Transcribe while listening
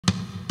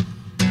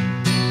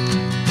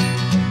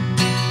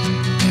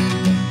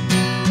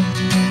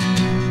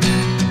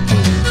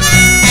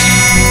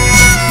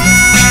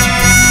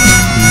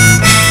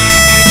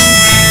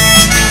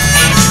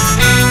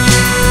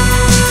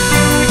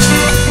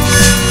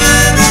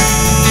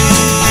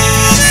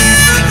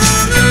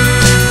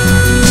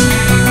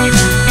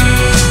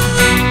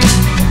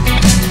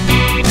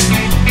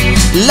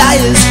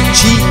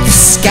cheat,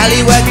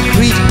 scallywag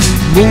creep,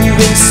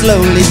 moving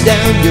slowly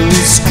down your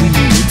street.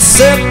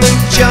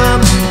 Serpent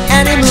charm,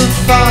 animal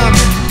farm,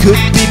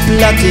 could be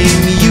plotting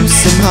you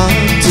some harm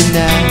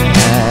tonight.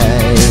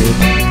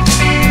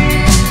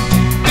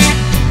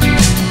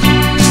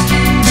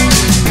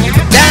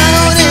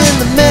 Down in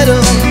the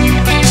meadow,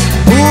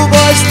 poor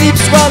boy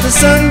sleeps while the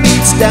sun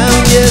beats down.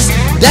 Yes,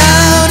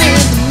 down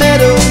in the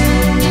meadow,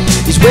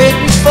 he's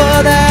waiting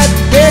for that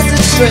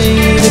desert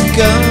train to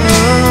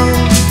come.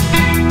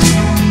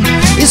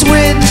 He's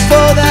waiting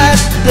for that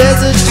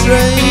desert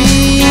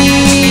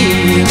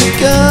train to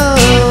come.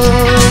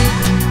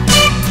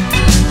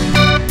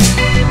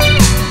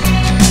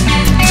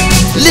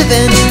 Live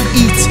and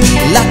eat,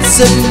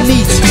 lots of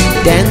meat,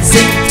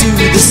 dancing to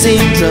the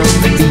same drum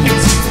beat.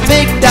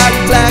 Big dark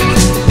black,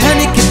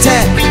 panic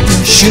attack,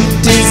 shoot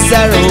his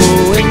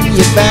arrow in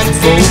your back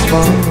for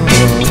fun.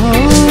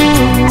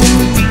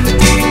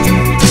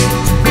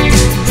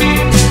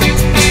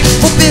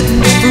 Forbidden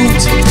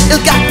fruit,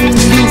 ill-gotten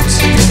loot,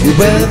 you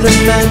wear the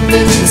man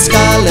in the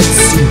scarlet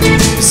suit.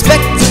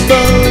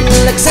 Respectable,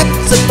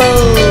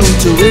 acceptable,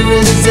 too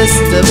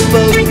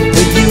irresistible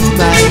for you,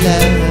 my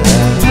love.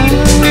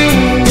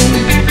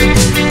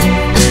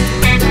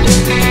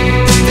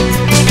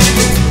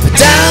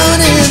 Down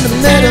in the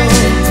meadow,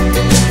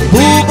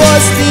 poor boy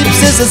sleeps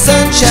as the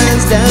sun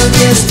shines down.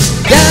 Yes,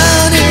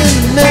 down in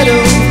the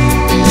meadow,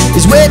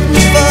 he's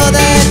waiting for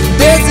that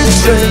desert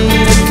train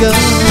to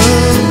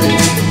come.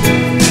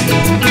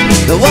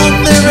 The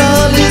one that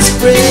all his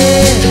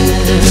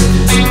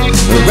friends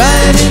are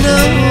riding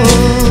on.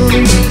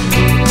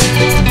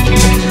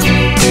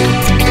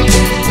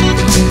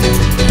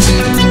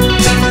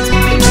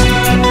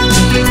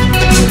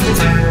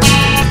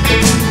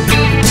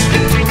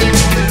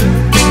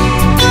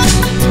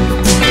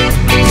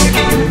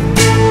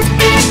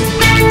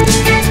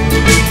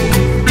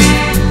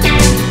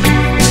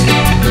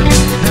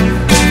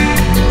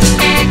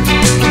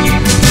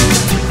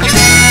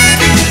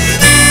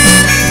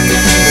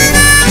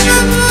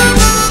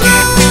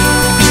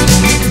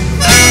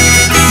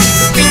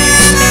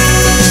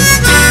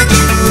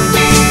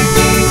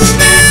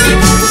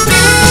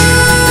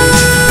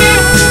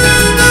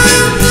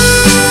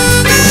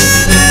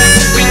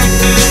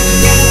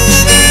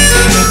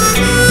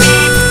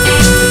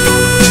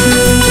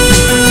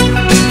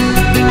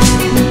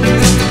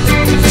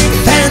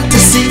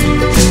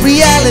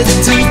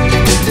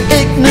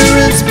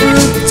 Ignorance,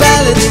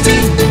 brutality,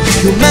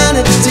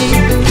 humanity,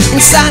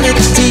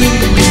 insanity,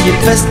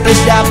 infest the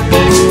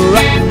dapple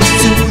rotten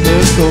to the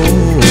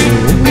core.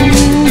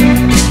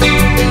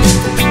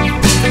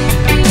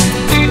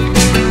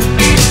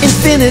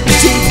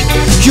 Infinity,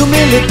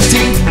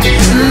 humility,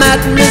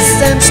 madness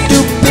and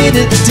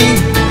stupidity.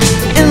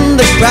 In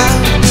the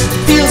crowd,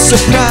 feel so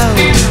proud,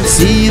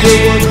 see the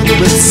woman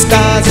with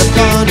stars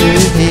upon her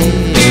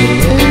head.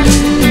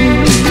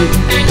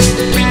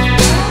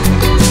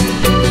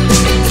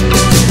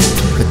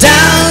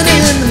 Down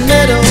in the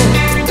meadow,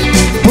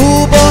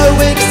 poor boy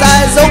wakes,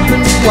 eyes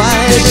open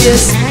wide.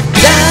 Yes,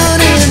 down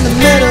in the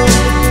meadow,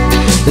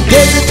 the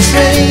desert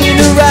train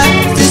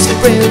arrives, his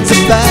friends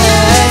are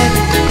back.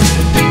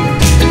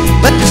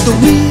 But the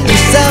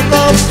wheels have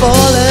all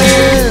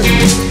fallen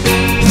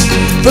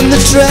from the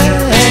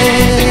track.